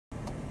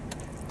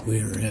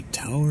We're at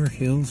Tower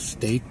Hill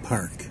State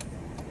Park,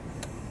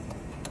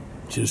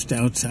 just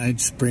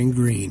outside Spring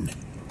Green.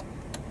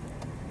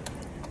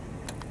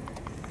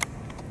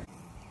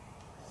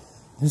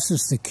 This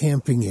is the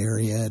camping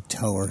area at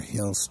Tower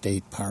Hill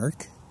State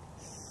Park.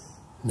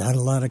 Not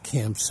a lot of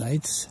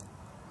campsites.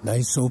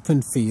 Nice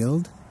open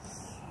field,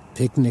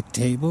 picnic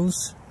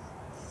tables,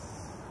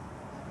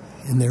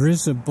 and there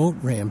is a boat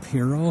ramp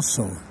here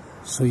also,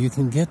 so you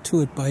can get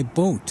to it by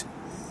boat.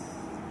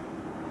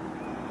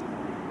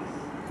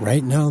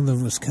 Right now the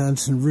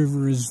Wisconsin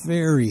River is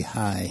very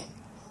high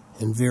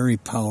and very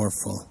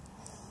powerful.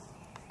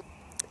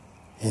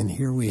 And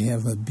here we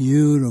have a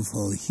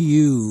beautiful,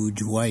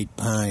 huge white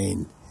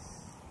pine.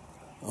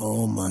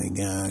 Oh my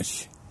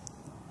gosh,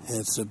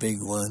 that's a big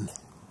one.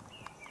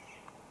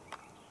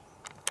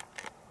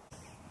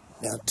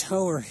 Now,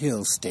 Tower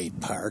Hill State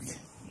Park,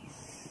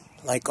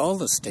 like all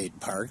the state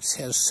parks,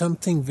 has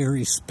something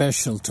very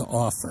special to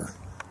offer.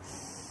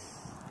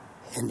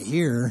 And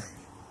here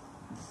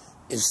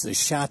is the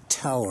Shot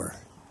Tower.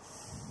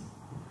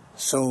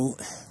 So,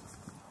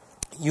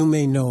 you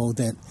may know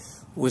that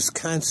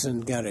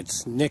Wisconsin got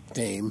its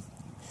nickname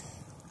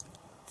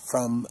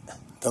from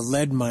the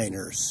lead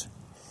miners,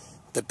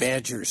 the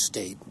Badger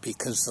State,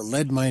 because the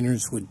lead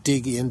miners would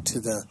dig into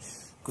the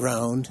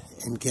ground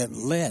and get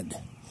lead,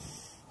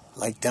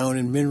 like down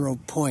in Mineral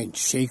Point,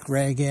 Shake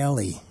Rag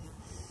Alley.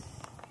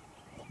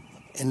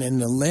 And then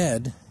the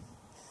lead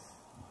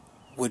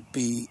would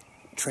be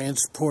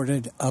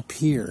transported up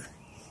here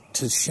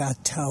to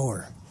Shot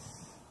Tower,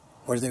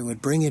 where they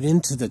would bring it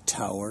into the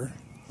tower,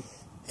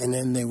 and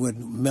then they would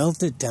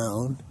melt it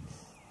down,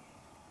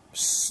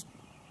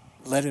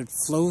 let it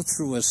flow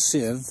through a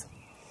sieve,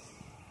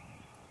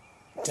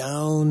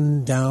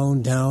 down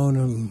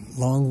a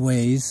long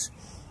ways,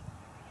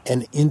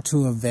 and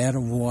into a vat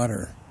of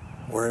water,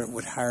 where it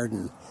would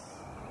harden.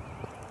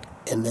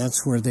 And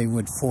that's where they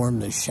would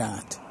form the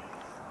shot,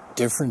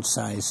 different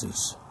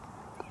sizes.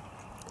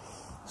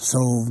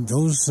 So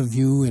those of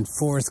you in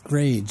 4th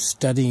grade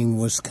studying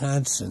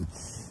Wisconsin,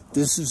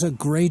 this is a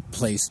great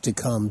place to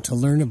come to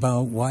learn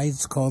about why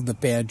it's called the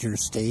Badger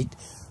State,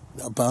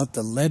 about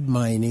the lead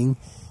mining,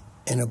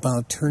 and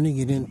about turning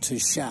it into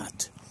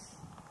shot.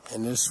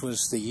 And this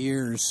was the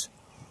years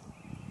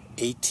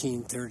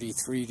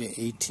 1833 to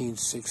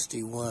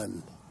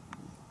 1861.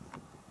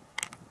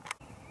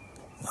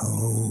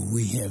 Oh,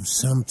 we have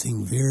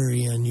something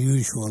very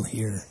unusual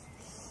here.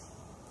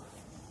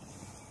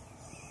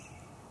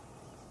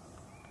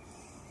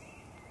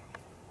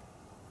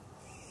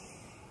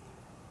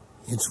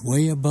 It's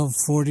way above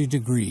 40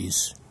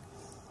 degrees,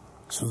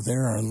 so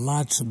there are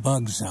lots of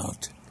bugs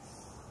out.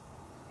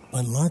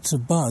 But lots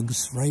of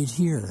bugs right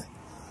here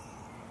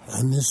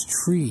on this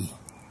tree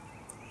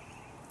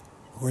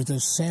where the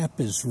sap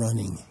is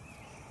running.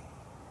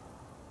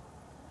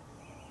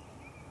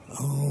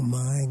 Oh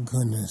my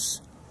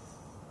goodness.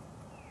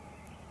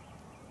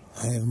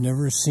 I have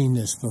never seen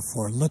this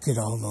before. Look at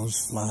all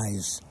those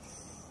flies.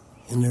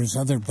 And there's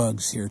other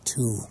bugs here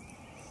too.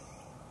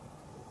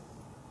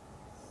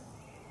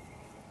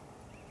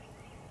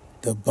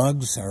 The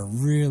bugs are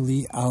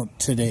really out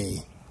today.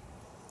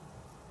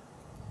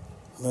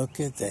 Look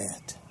at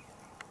that.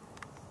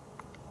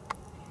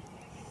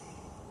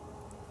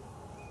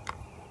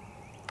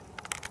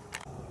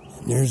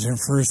 And there's our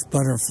first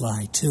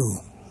butterfly too.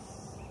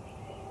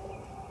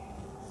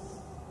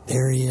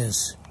 There he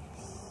is.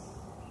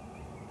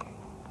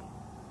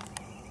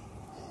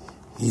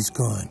 He's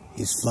gone.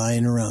 He's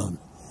flying around.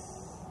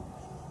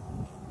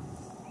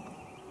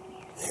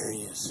 There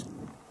he is.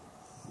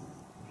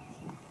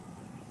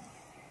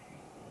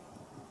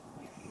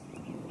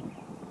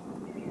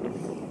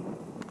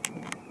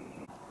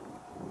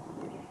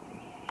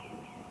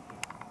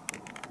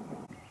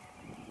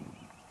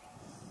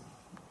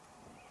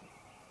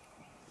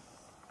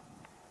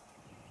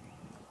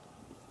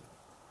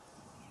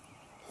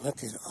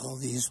 Look at all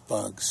these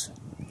bugs.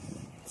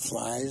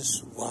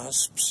 Flies,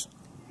 wasps,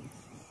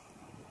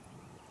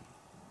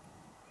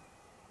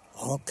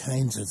 all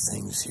kinds of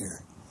things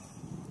here.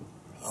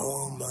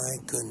 Oh my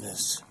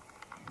goodness.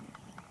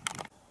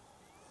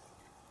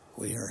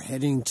 We are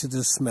heading to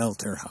the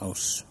smelter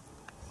house.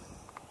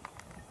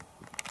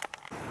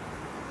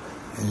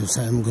 As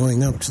I'm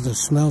going up to the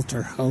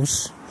smelter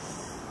house,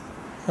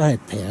 I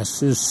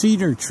pass this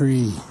cedar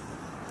tree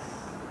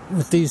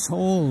with these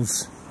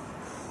holes.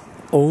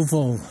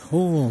 Oval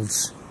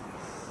holes.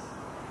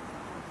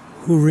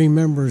 Who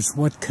remembers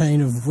what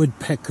kind of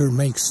woodpecker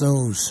makes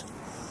those?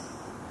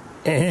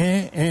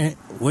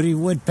 Woody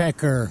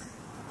woodpecker.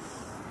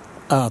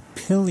 A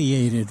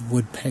pileated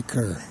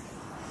woodpecker.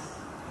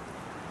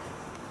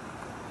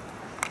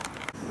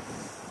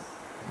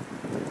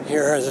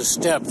 Here are the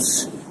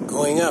steps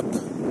going up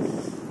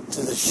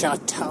to the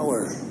Shot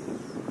Tower.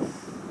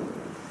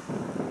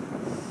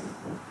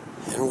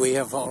 And we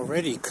have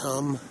already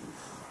come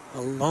a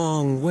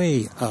long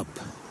way up.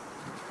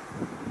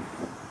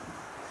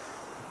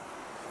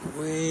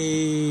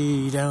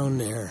 Way down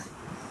there.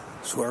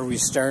 That's where we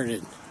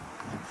started.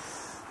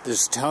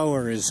 This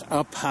tower is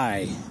up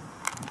high.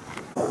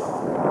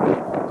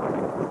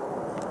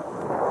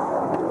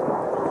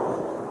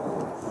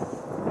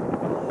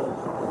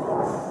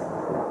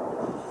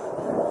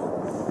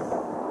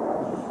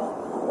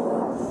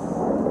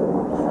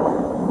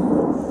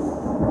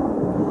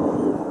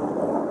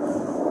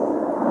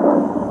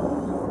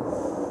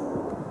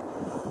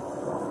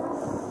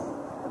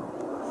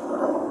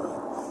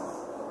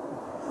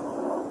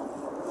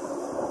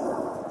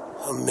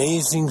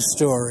 amazing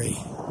story.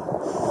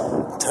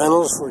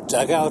 Tunnels were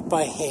dug out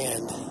by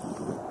hand.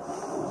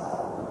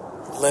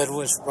 Lead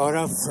was brought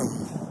up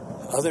from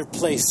other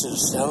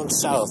places down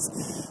south,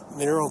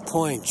 Mineral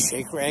Point,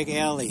 Shake Rag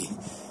Alley,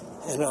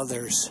 and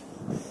others,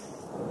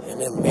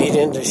 and then made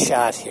into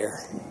shot here.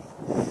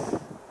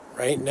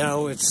 Right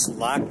now it's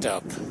locked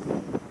up.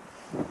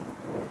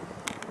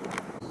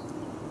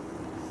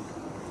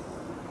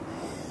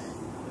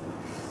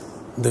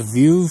 The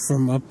view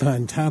from up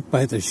on top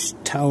by the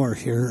tower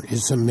here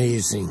is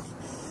amazing.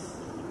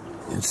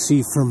 You can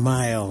see for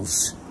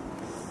miles.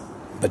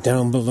 But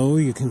down below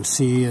you can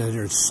see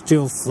it's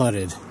still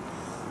flooded.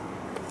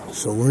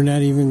 So we're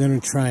not even going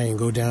to try and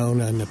go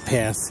down on the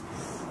path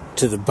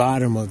to the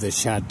bottom of the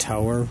shot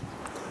tower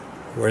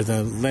where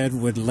the lead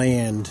would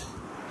land.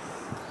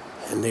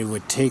 And they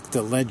would take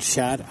the lead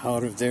shot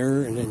out of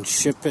there and then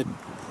ship it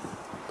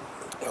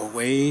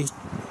away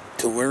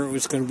to where it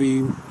was going to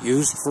be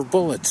used for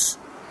bullets.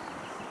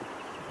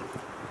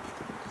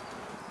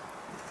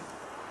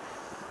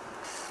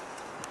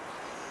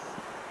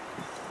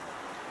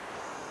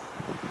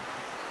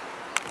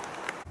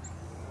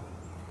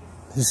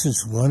 This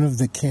is one of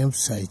the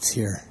campsites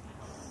here.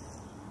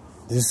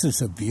 This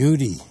is a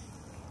beauty.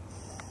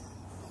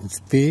 It's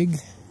big,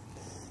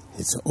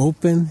 it's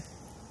open,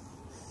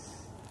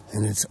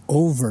 and it's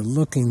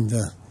overlooking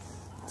the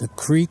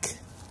creek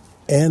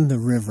and the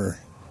river.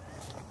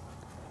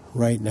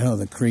 Right now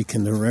the creek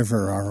and the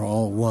river are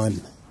all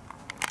one.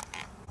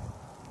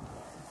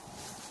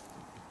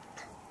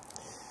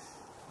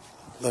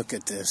 Look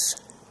at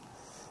this.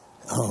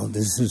 Oh,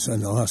 this is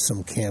an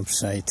awesome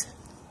campsite.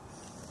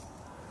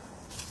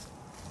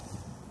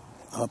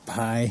 Up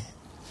high.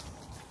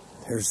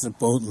 There's the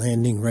boat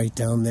landing right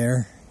down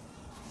there.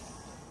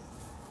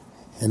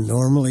 And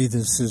normally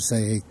this is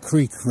a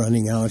creek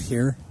running out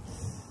here.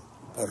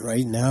 But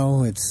right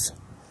now it's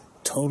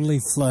totally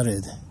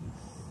flooded.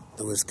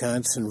 The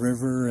Wisconsin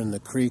River and the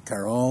creek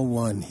are all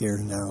one here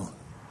now.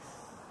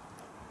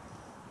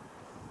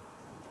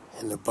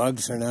 And the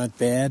bugs are not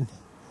bad.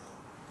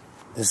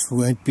 This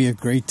might be a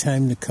great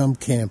time to come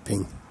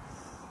camping.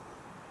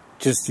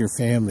 Just your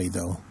family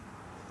though.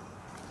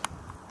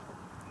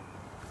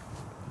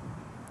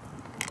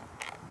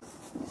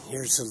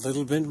 Here's a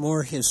little bit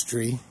more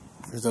history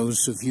for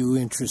those of you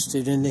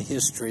interested in the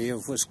history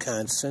of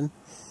Wisconsin.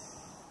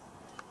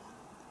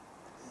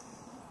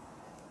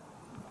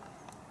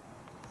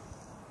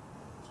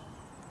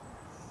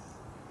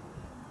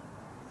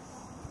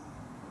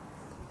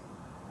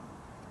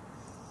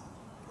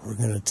 We're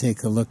going to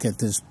take a look at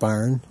this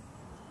barn.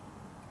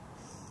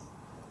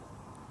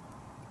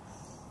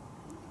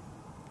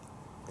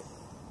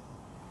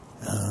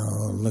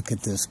 Oh, look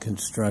at this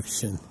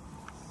construction.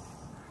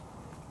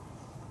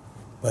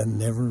 But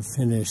never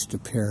finished,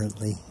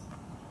 apparently.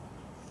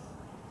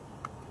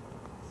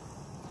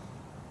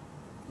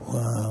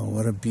 Wow,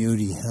 what a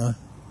beauty, huh?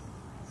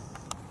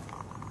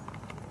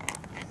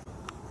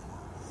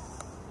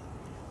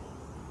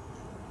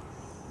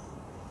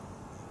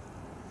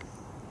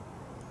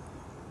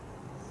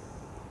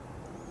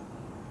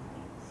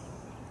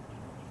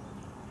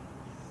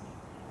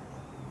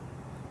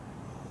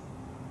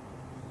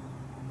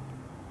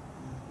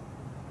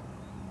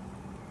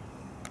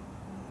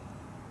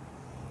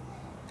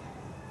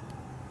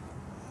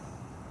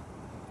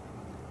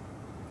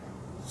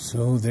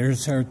 So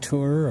there's our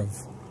tour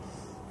of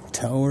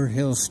Tower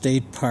Hill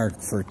State Park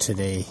for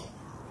today.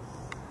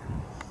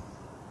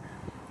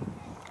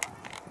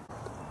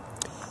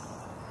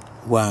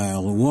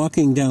 While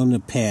walking down the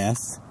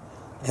path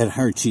at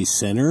Hartje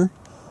Center,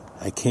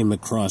 I came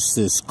across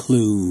this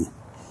clue.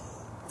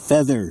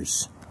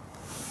 Feathers.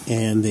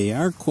 And they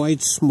are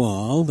quite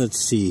small.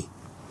 Let's see.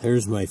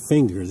 There's my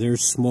finger.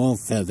 There's small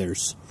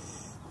feathers.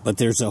 But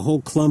there's a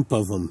whole clump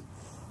of them.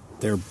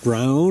 They're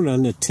brown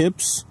on the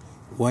tips,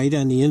 white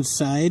on the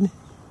inside.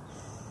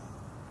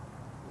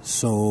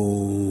 So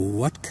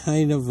what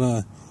kind of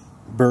a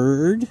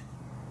bird?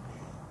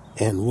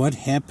 And what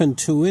happened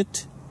to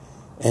it?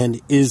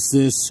 And is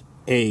this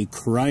a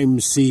crime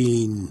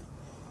scene?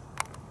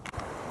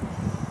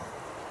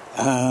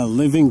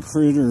 Living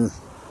critter.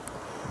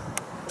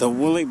 The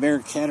woolly bear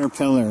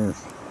caterpillar.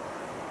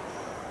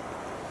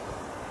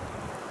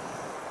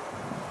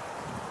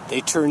 They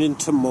turn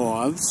into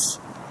moths.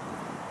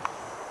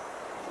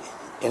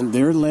 And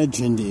their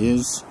legend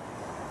is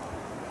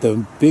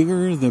the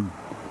bigger the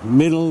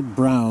middle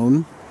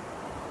brown,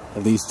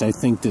 at least I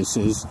think this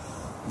is,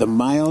 the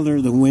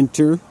milder the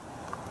winter,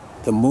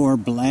 the more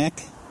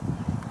black,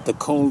 the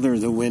colder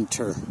the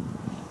winter.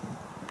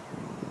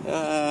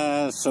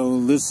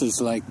 So this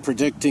is like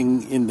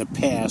predicting in the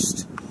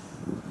past.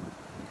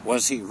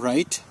 Was he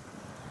right?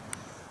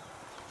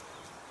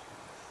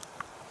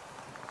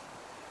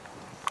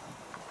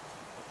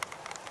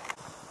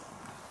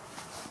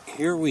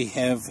 Here we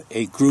have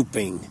a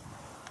grouping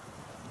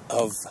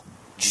of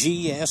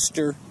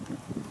G-aster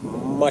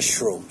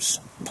mushrooms,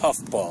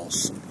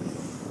 puffballs.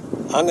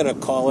 I'm going to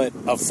call it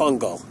a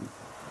fungal.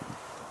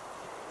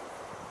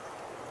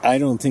 I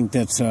don't think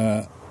that's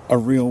a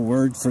real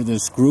word for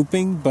this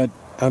grouping, but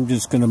I'm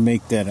just going to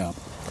make that up.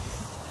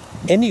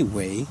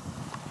 Anyway,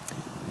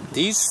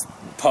 these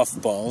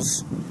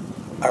puffballs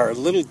are a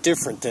little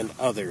different than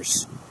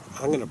others.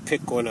 I'm going to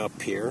pick one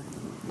up here.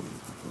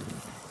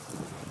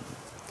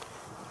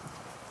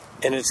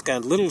 And it's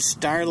got little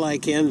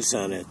star-like ends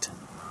on it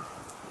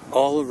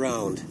all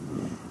around.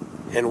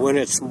 And when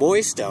it's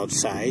moist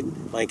outside,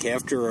 like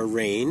after a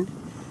rain,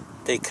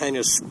 they kind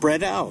of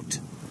spread out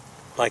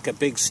like a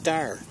big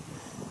star.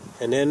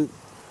 And then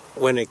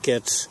when it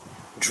gets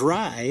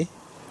dry,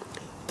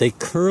 they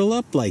curl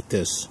up like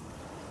this.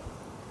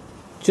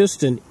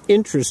 Just an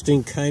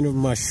interesting kind of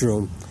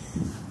mushroom.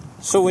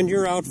 So when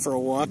you're out for a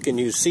walk and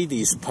you see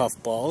these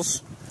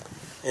puffballs,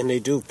 and they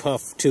do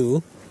puff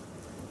too.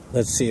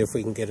 Let's see if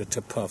we can get it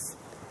to puff.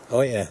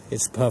 Oh yeah,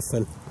 it's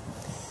puffing.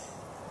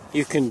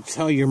 You can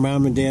tell your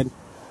mom and dad,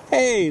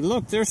 hey,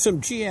 look, there's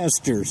some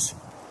geasters.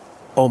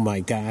 Oh my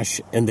gosh,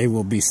 and they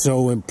will be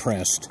so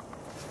impressed.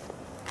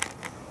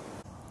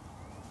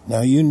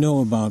 Now you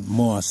know about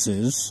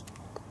mosses.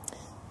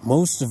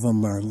 Most of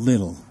them are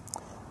little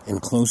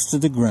and close to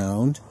the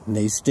ground, and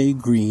they stay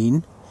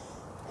green,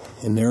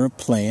 and they're a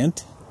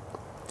plant.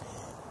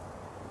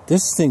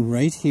 This thing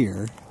right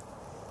here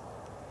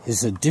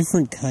is a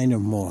different kind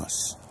of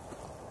moss.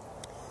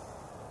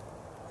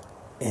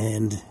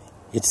 And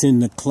it's in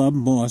the club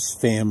moss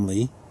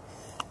family,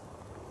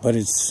 but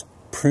it's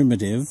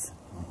primitive,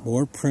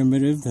 more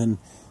primitive than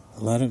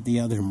a lot of the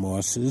other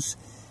mosses,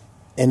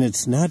 and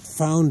it's not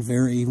found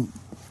very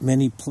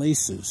many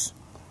places,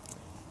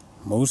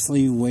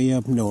 mostly way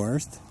up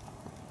north.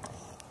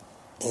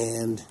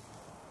 And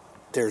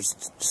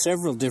there's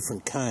several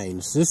different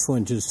kinds. This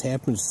one just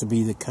happens to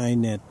be the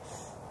kind that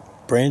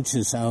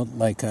branches out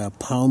like a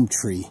palm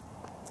tree.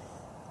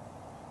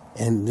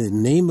 And the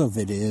name of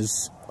it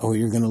is, oh,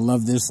 you're going to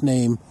love this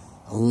name,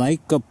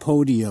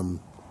 Lycopodium.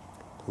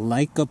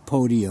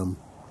 Lycopodium.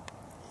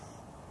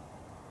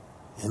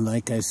 And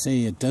like I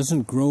say, it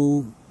doesn't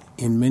grow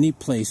in many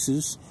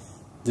places.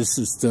 This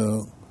is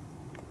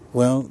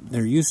well,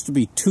 there used to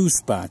be 2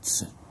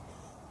 spots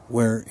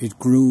where it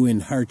grew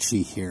in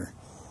Hartje here.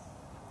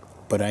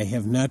 But I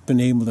have not been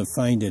able to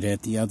find it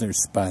at the other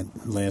spot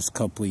in the last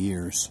couple of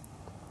years.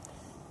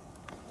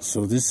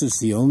 So this is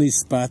the only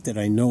spot that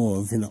I know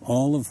of in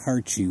all of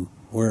Hartje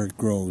where it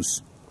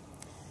grows.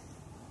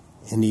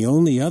 And the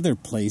only other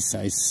place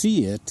I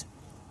see it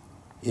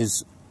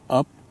is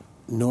up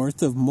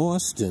north of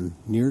Mauston,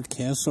 near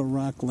Castle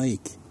Rock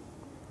Lake.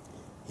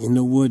 In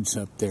the woods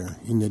up there,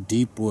 in the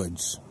deep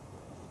woods.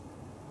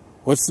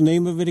 What's the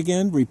name of it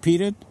again?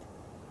 Repeat it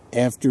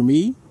after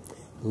me.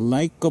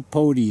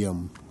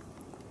 Lycopodium.